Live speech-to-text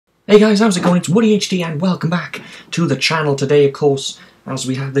Hey guys, how's it going? It's Woody HD and welcome back to the channel. Today, of course, as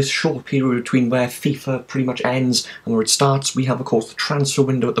we have this short period between where FIFA pretty much ends and where it starts, we have, of course, the transfer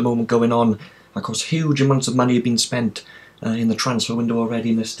window at the moment going on. Of course, huge amounts of money have been spent in the transfer window already,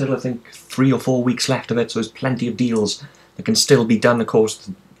 and there's still, I think, 3 or 4 weeks left of it, so there's plenty of deals that can still be done. Of course,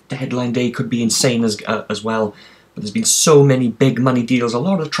 the deadline day could be insane as well, but there's been so many big money deals. A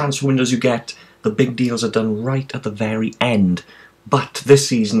lot of the transfer windows you get, the big deals are done right at the very end. But this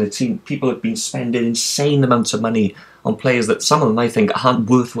season, it seems people have been spending insane amounts of money on players that some of them I think aren't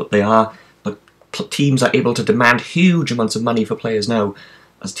worth what they are, but teams are able to demand huge amounts of money for players now,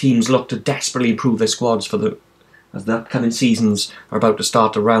 as teams look to desperately improve their squads as the upcoming seasons are about to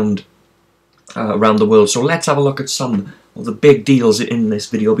start around the world. So let's have a look at some of the big deals in this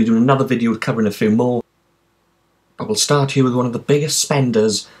video. I'll be doing another video covering a few more. I will start here with one of the biggest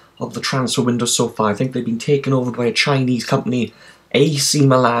spenders of the transfer window so far. I think they've been taken over by a Chinese company. AC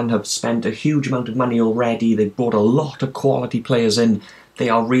Milan have spent a huge amount of money already. They've brought a lot of quality players in. They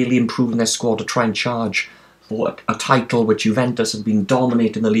are really improving their squad to try and charge for a title which Juventus have been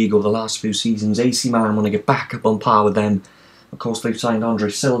dominating the league over the last few seasons. AC Milan want to get back up on par with them. Of course, they've signed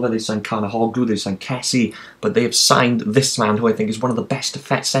Andre Silva, they've signed Calhanoglu, they've signed Kessie, but they have signed this man who I think is one of the best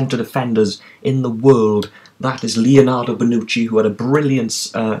centre defenders in the world. That is Leonardo Bonucci, who had a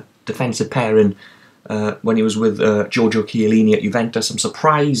brilliant defensive pairing when he was with Giorgio Chiellini at Juventus. I'm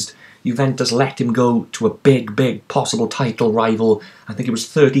surprised Juventus let him go to a big possible title rival. I think it was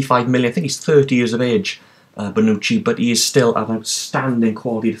 35 million. I think he's 30 years of age, Bonucci, but he is still an outstanding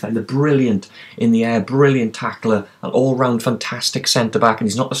quality defender, brilliant in the air, brilliant tackler, an all-round fantastic centre-back, and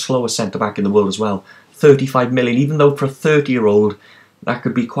he's not the slowest centre-back in the world as well. 35 million, even though for a 30-year-old, that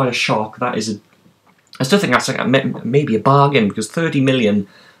could be quite a shock. I still think that's like maybe a bargain, because 30 million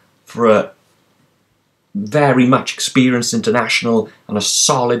for a very much experienced international and a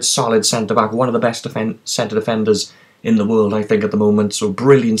solid centre-back, one of the best centre defenders in the world, I think, at the moment. So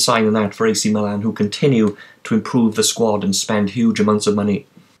brilliant signing that for AC Milan, who continue to improve the squad and spend huge amounts of money.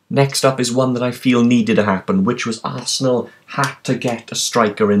 Next up is one that I feel needed to happen, which was Arsenal had to get a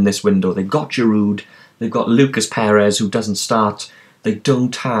striker in this window. They've got Giroud, they've got Lucas Perez, who doesn't start. They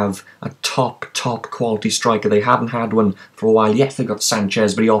don't have a top quality striker. They haven't had one for a while. Yes, they've got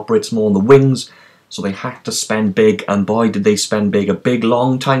Sanchez, but he operates more on the wings. So they had to spend big, and boy did they spend big. A big,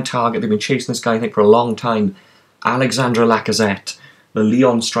 long-time target. They've been chasing this guy, I think, for a long time. Alexandre Lacazette, the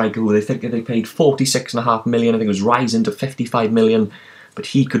Lyon striker, who they think they paid 46.5 million. I think it was rising to 55 million. But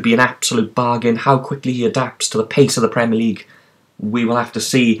he could be an absolute bargain. How quickly he adapts to the pace of the Premier League, we will have to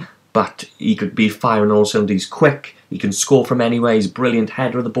see. But he could be firing all cylinders. He's quick, he can score from anywhere, he's a brilliant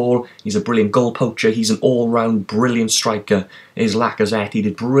header of the ball, he's a brilliant goal poacher, he's an all-round brilliant striker, is Lacazette. He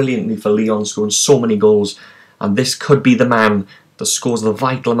did brilliantly for Lyon, scoring so many goals, and this could be the man that scores the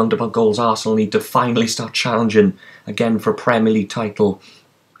vital amount of goals Arsenal need to finally start challenging again for a Premier League title.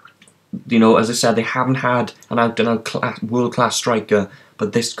 You know, as I said, they haven't had an out-and-out world-class striker,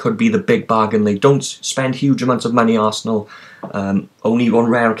 but this could be the big bargain. They don't spend huge amounts of money, Arsenal. Only on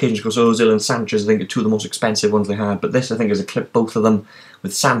rare occasions, because Ozil and Sanchez, I think, are two of the most expensive ones they had. But this, I think, is a clip, both of them,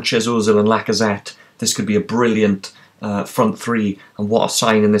 with Sanchez, Ozil and Lacazette. This could be a brilliant front three, and what a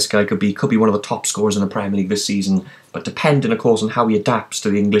signing this guy could be. Could be one of the top scorers in the Premier League this season, but depending, of course, on how he adapts to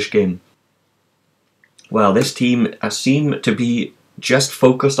the English game. Well, this team seem to be just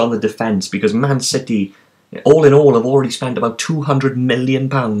focused on the defence, because Man City, all in all, have already spent about £200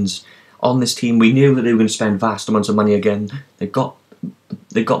 million on this team. We knew that they were going to spend vast amounts of money again. They've got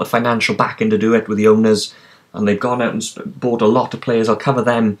the financial backing to do it with the owners, and they've gone out and bought a lot of players. I'll cover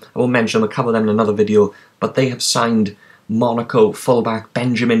them. I won't mention them. I'll cover them in another video. But they have signed Monaco fullback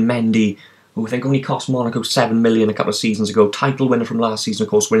Benjamin Mendy, who I think only cost Monaco 7 million a couple of seasons ago. Title winner from last season, of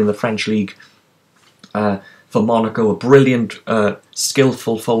course, winning the French league. For Monaco, a brilliant,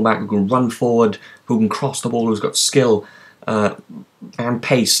 skillful fullback who can run forward, who can cross the ball, who's got skill and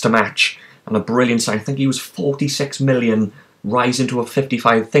pace to match, and a brilliant sign. I think he was 46 million, rising to a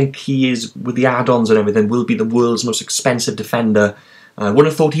 55. I think he is, with the add-ons and everything, will be the world's most expensive defender. I wouldn't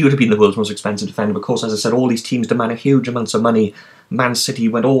have thought he would have been the world's most expensive defender, but of course, as I said, all these teams demand huge amounts of money. Man City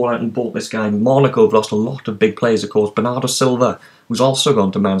went all out and bought this guy. Monaco have lost a lot of big players, of course. Bernardo Silva, who's also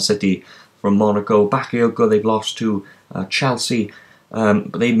gone to Man City from Monaco. Bakayoko they've lost to Chelsea,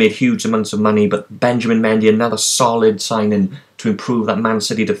 but they've made huge amounts of money. But Benjamin Mendy, another solid signing to improve that Man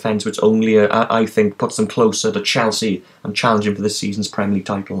City defence, which only, I think, puts them closer to Chelsea and challenging for this season's Premier League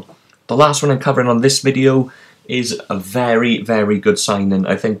title. The last one I'm covering on this video is a very good signing.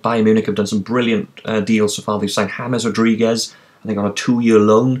 I think Bayern Munich have done some brilliant deals so far. They've signed James Rodriguez, I think, on a 2-year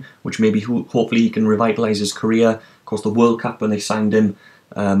loan, which maybe hopefully he can revitalise his career. Of course, the World Cup when they signed him,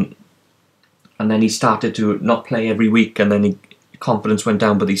 and then he started to not play every week, and then confidence went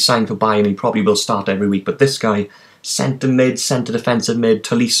down, but he signed for Bayern, he probably will start every week. But this guy, centre mid, centre defensive mid,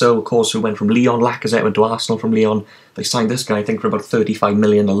 Tolisso, of course, who went from Lyon, Lacazette went to Arsenal from Lyon. They signed this guy, I think, for about 35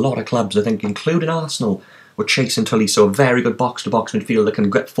 million. A lot of clubs, I think, including Arsenal, were chasing Tolisso. A very good box-to-box midfielder, can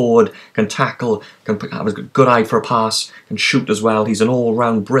get forward, can tackle, can have a good eye for a pass, can shoot as well. He's an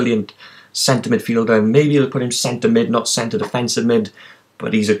all-round brilliant centre midfielder. Maybe he'll put him centre mid, not centre defensive mid,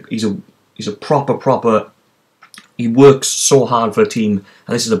 but he's a proper. He works so hard for a team,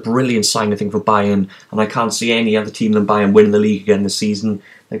 and this is a brilliant sign, I think, for Bayern. And I can't see any other team than Bayern winning the league again this season.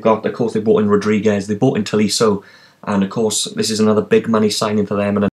 Of course, they bought in Rodriguez, they bought in Tolisso, and of course, this is another big money signing for them. And